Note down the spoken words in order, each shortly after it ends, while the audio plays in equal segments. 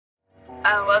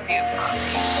I love you, Poppy.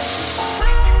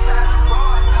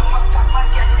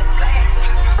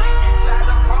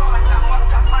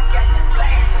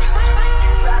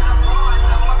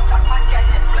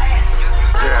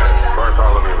 Yes,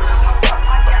 Bartholomew.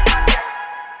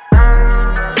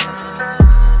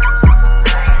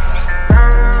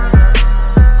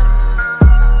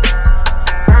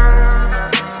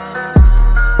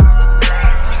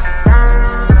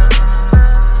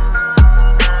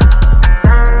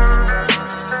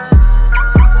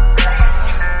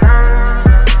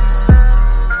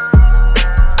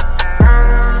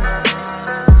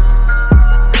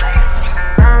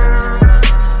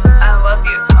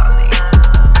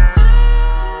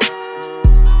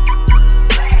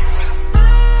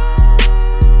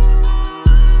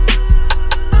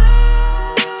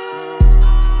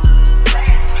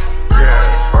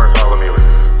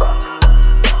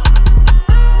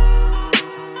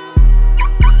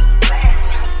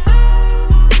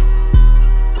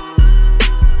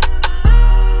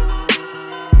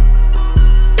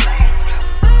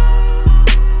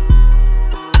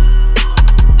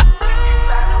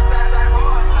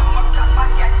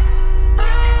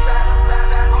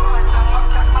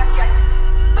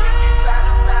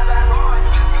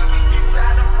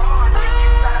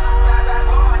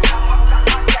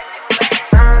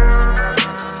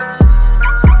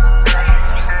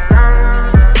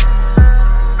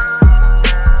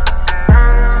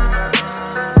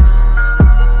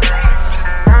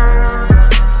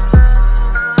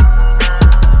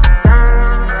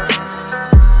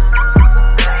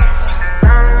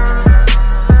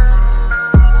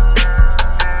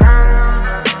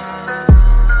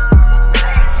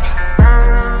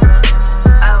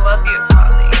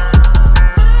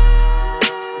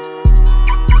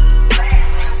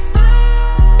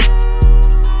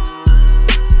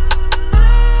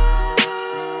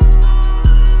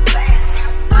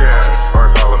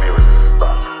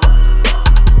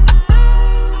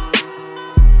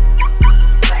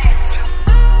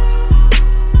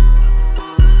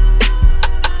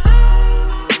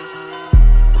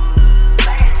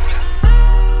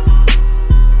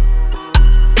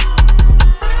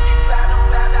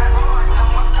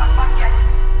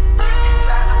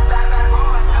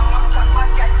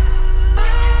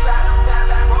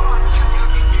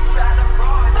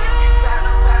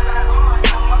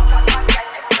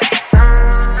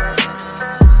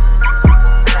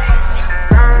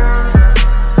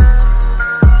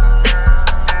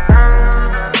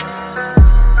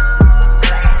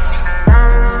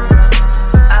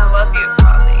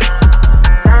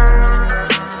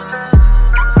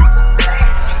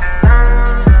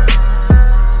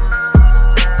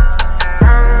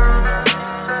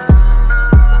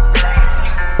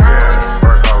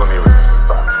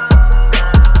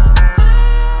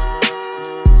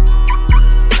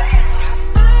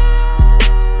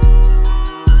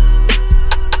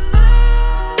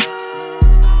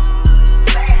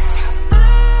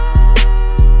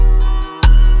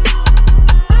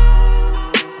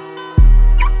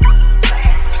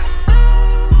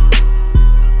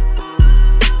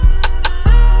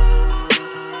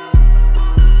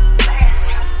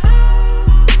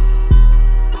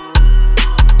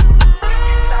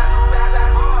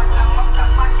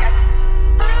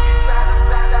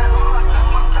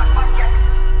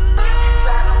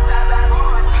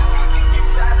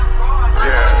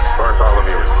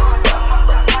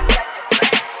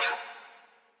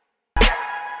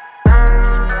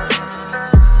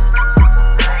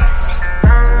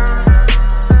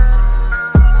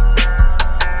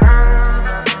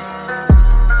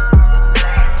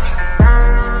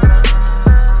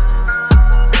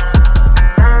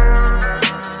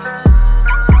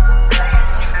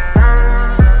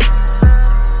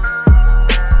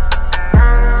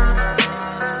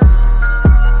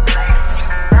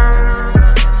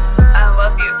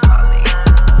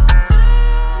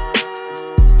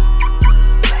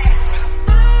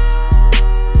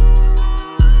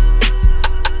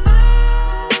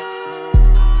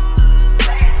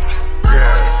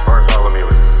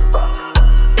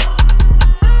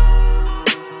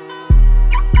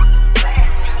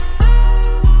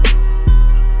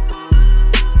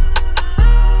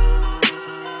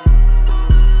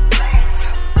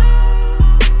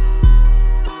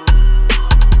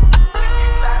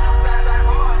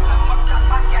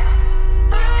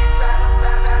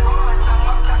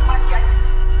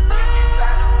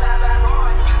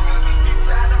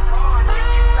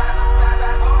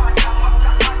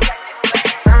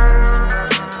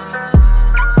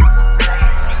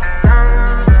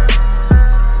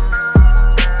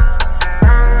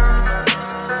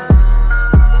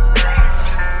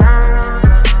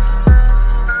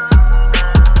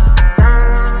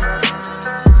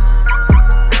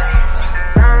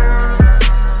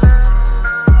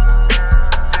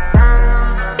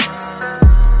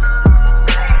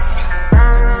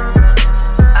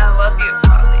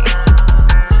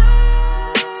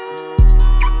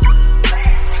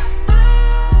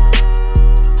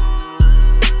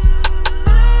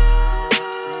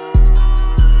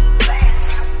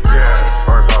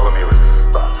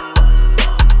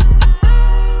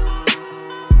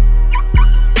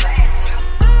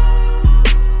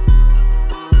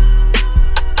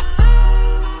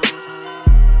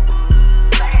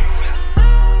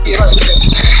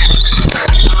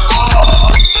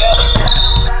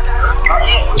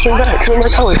 swing back. Swing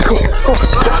back, Tully. Cool.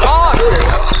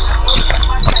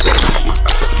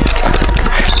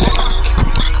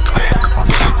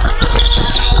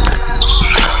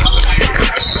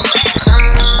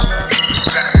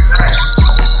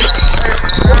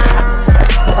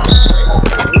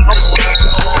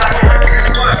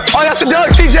 Oh, that's a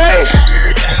dunk, CJ.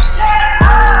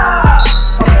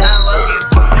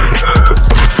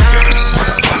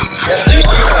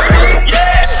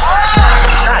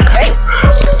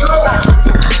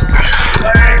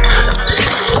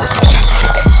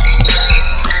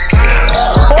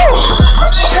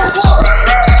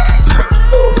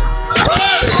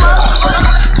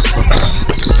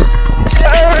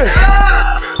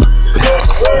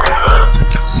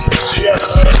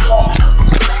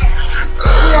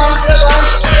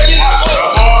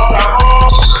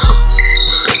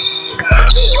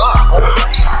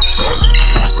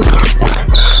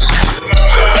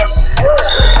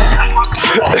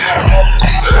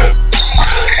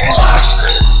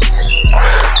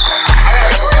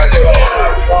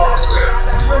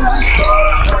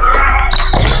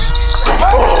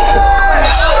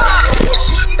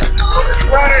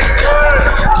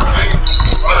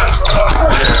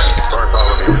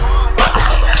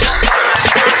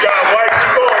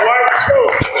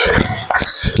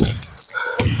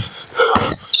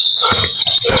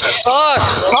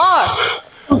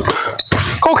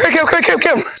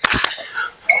 Come.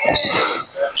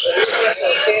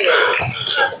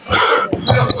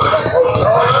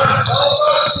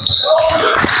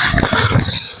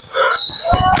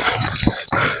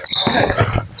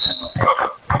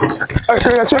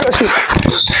 That's it.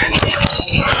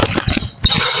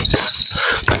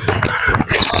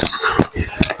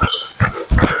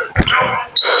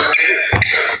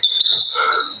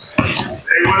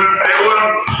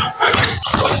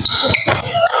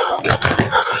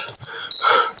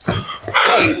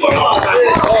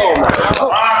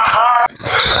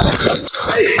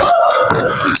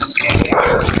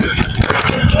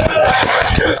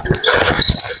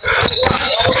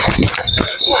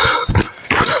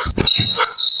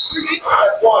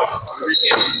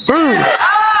 Boom!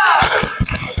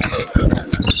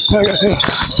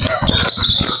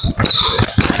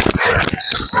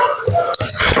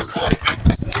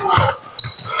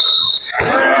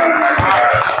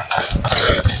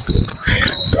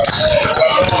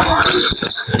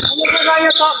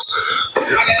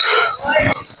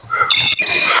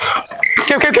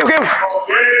 Give.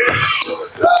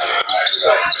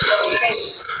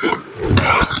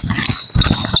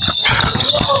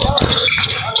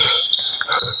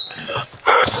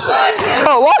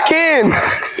 Oh, walk in.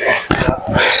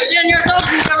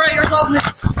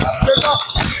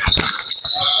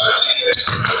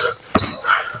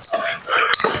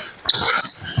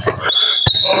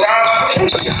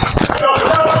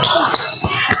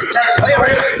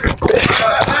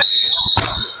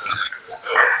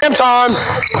 Game time.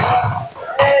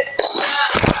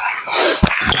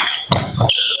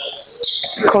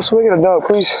 Coach, make it a dub,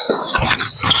 please.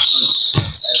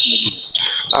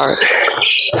 All right.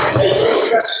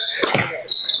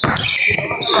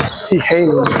 He hated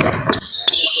me.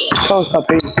 Oh, stop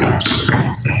hating.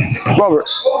 Robert.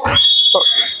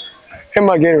 Hit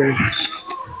my Gatorade.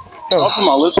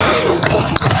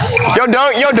 Yo,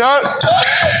 dunk.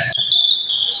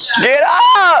 Get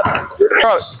up!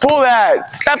 Bro, pull that.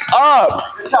 Step up.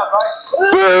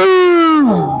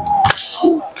 Boom!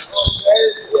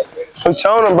 I'm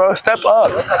telling him, bro. Step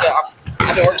up.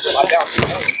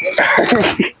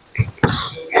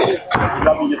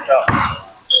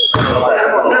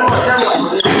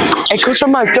 Hey, coach,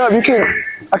 I'm mic'd up.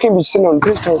 I can't be sitting on the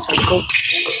pitch all the time, coach.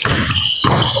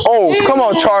 Oh, come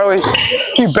on, Charlie.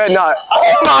 You bet not.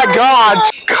 Oh my God.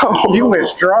 Go. You went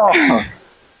strong.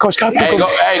 Coach, go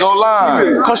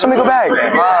line. Coach, let me go back.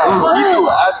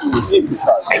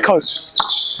 Hey, coach.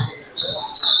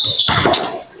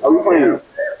 Are we playing?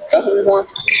 That's what we're going.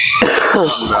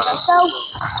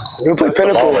 You play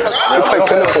Pinnacle.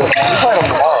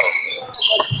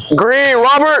 Green,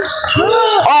 Robert.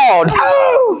 Oh,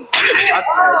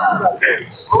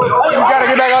 you gotta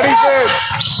get back on defense.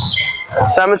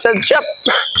 Simon said, "Chip,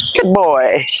 good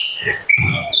boy."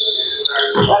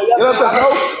 Get up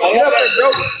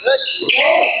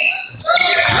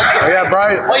there, bro.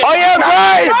 Oh yeah,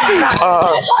 Bryce.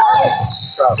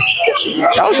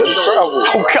 That was a trouble.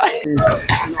 Okay.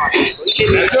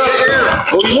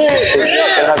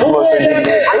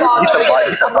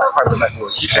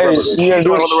 Hey, you gonna do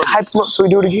it? Hype him up so we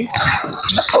do it again?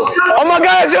 Oh my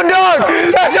God, that's your dog!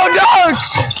 That's your dog!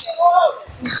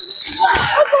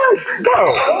 Go!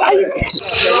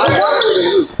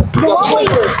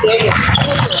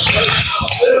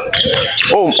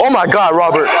 Oh my God,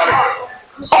 Robert.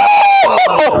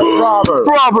 Oh!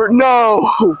 Robert,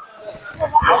 no.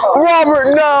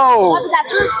 Robert, no.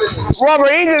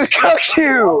 Robert, he just cooked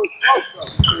you.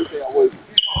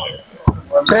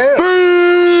 Boom.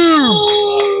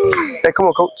 Hey, come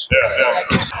on, coach.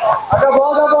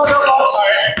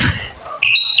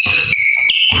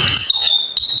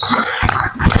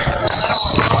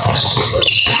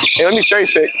 Hey, let me cherry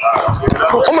pick.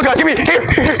 Oh my God, give me here.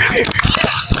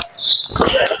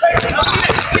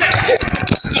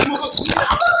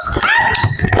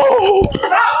 Oh,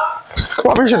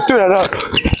 Robert, you should do that up.